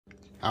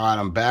Alright,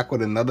 I'm back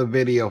with another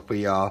video for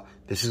y'all.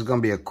 This is going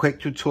to be a quick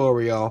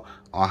tutorial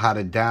on how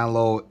to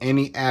download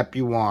any app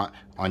you want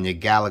on your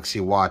Galaxy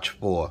Watch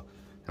 4.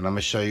 And I'm going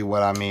to show you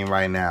what I mean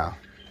right now.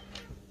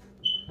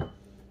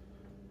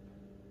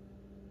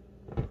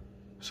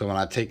 So when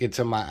I take it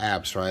to my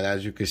apps, right,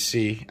 as you can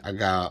see, I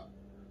got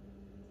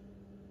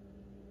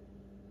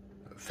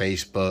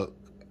Facebook,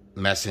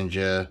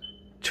 Messenger,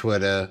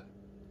 Twitter,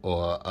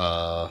 or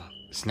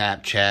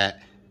Snapchat,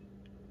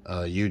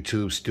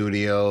 YouTube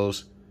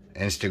Studios,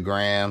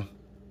 Instagram,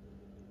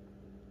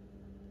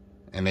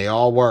 and they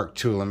all work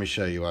too. Let me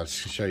show you. I'll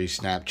show you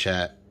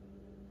Snapchat.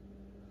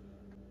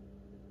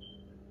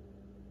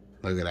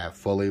 Look at that,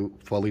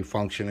 fully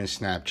functioning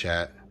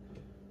Snapchat.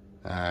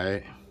 All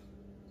right.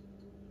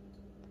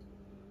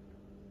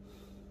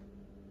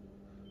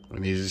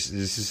 And this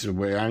is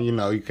where, you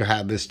know, you can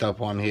have this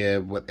stuff on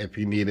here if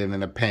you need it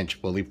in a pinch.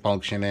 Fully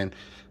functioning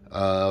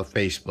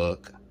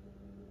Facebook.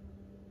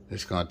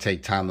 It's going to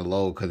take time to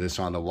load because it's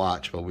on the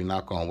watch, but we're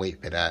not going to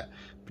wait for that.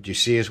 But you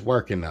see it's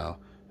working though.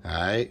 All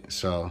right,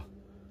 so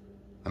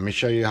let me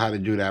show you how to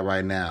do that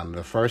right now.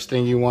 The first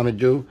thing you want to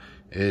do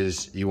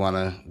is you want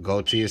to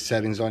go to your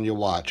settings on your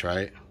watch,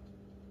 right?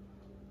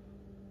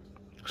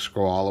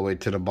 Scroll all the way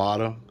to the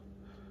bottom.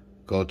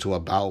 Go to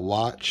About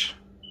Watch.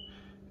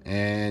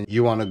 And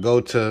you want to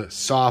go to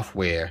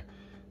Software.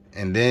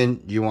 And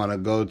then you want to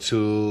go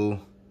to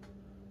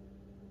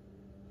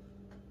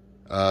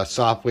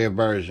Software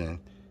Version.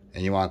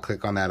 And you want to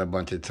click on that a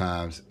bunch of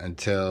times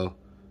until,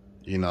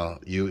 you know,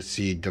 you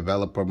see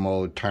developer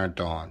mode turned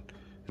on.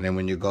 And then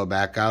when you go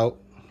back out,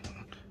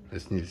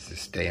 this needs to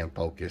stay in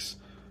focus.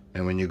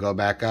 And when you go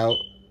back out,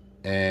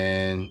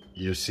 and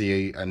you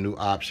see a new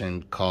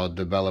option called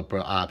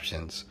developer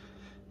options.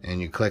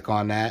 And you click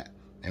on that.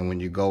 And when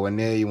you go in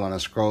there, you want to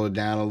scroll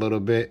down a little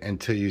bit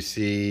until you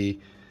see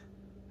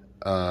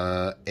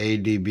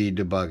ADB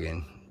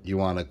debugging. You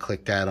want to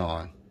click that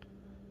on.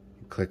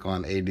 Click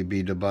on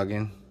ADB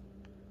debugging.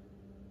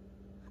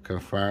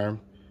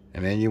 Confirm,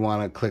 and then you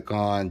want to click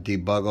on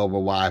debug over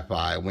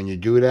Wi-Fi. When you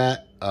do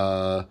that,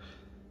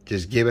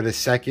 just give it a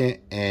second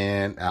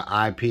and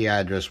an IP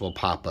address will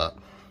pop up.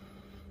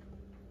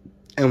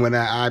 And when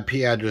that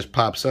IP address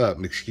pops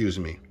up, excuse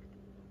me,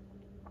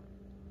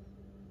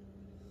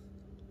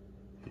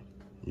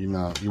 you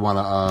know, you want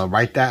to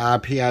write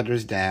that IP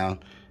address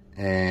down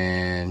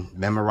and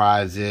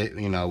memorize it,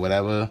 you know,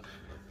 whatever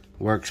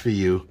works for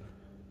you.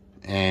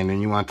 And then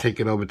you want to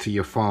take it over to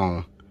your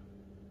phone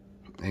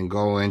and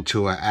go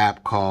into an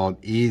app called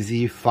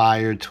Easy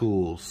Fire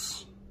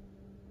Tools.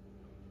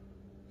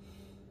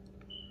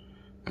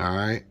 All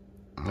right.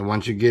 And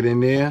once you get in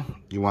there,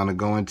 you want to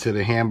go into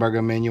the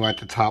hamburger menu at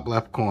the top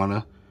left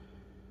corner.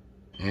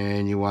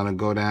 And you want to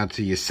go down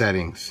to your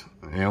settings.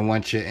 And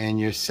once you're in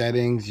your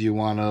settings, you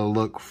want to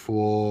look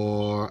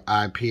for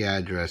IP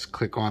address.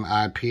 Click on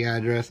IP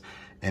address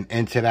and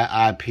enter that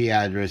IP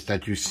address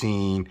that you've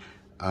seen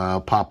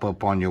pop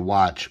up on your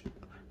watch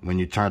when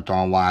you turned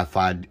on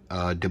Wi-Fi,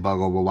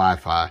 debug over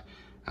Wi-Fi.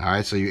 All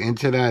right, so you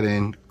enter that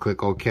in,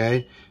 click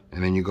OK,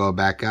 and then you go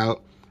back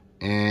out,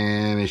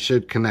 and it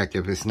should connect.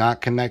 If it's not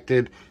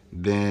connected,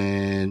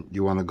 then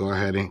you want to go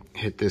ahead and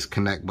hit this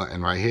connect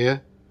button right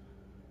here.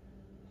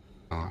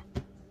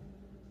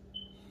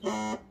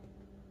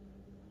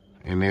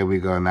 And there we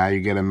go. Now you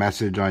get a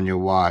message on your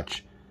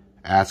watch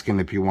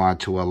asking if you want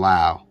to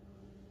allow.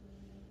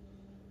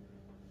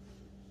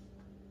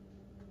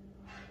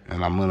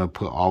 And I'm going to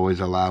put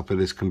always allow for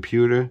this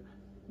computer.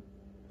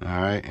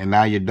 All right. And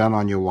now you're done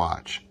on your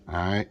watch. All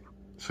right.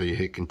 So you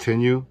hit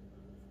continue.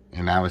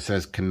 And now it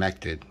says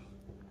connected.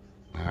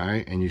 All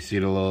right. And you see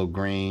the little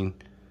green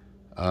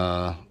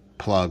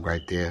plug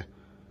right there.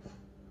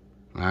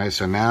 All right.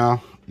 So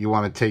now you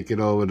want to take it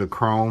over to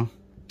Chrome.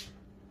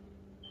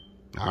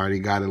 I already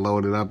got it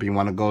loaded up. You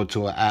want to go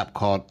to an app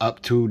called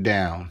Up to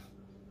Down.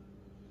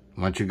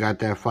 Once you got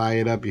that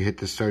fired up, you hit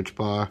the search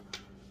bar.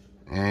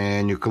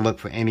 And you can look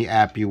for any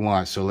app you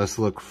want. So let's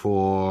look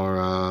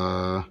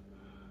for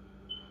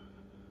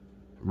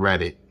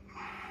Reddit.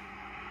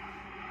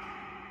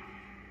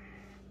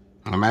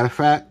 As a matter of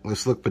fact,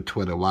 let's look for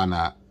Twitter. Why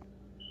not?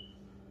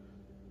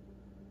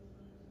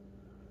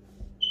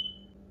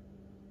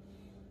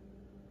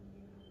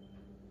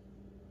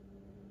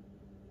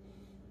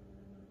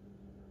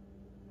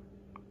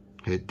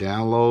 Hit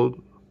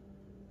download.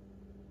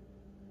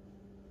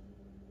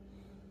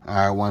 All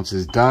right, once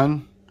it's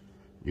done,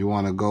 you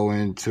want to go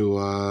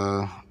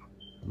into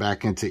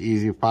back into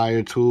Easy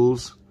Fire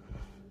Tools,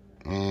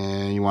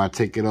 and you want to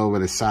take it over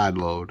to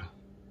Sideload.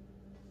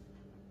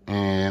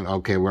 And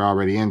okay, we're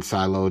already in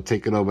Sideload.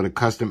 Take it over to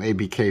Custom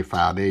ABK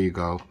File. There you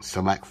go.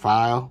 Select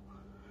File.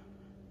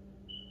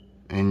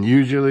 And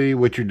usually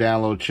what you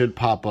download should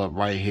pop up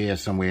right here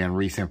somewhere in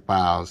Recent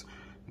Files.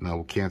 No,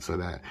 we'll cancel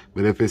that.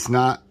 But if it's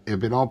not,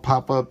 if it don't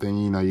pop up, then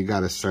you know you got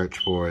to search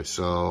for it.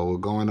 So we'll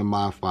go into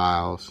My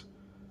Files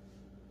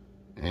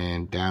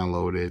and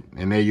download it,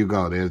 and there you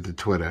go. There's the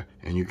Twitter,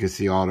 and you can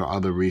see all the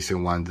other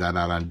recent ones that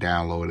I done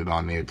downloaded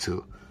on there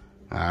too.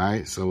 All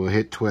right, so we'll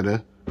hit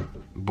Twitter.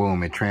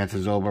 Boom, it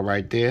transfers over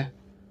right there.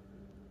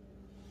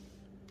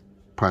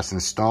 press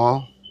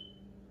install.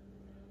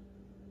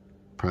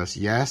 Press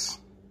yes.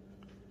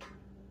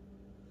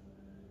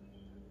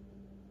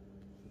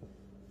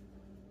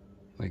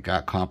 We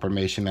got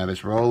confirmation that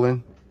it's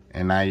rolling.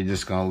 And now you're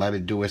just gonna let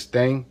it do its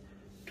thing.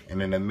 And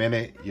in a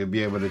minute, you'll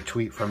be able to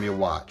tweet from your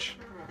watch.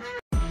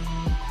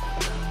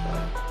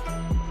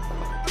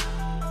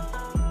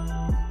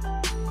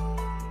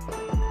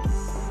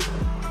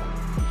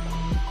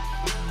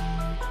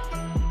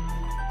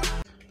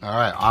 All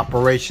right,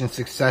 operation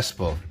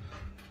successful.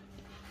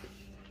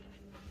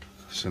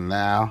 So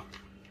now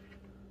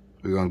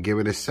we're gonna give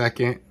it a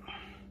second,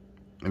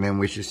 and then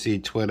we should see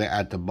Twitter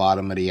at the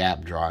bottom of the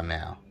app drawer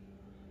now.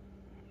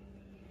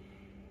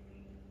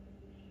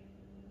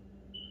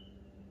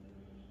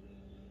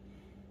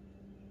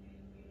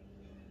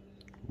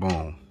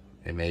 Boom,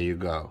 and there you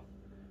go.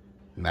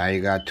 Now you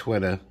got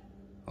Twitter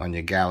on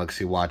your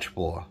Galaxy Watch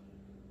 4.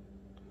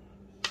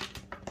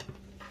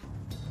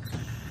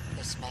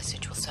 This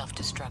message will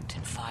self-destruct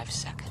in 5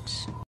 seconds.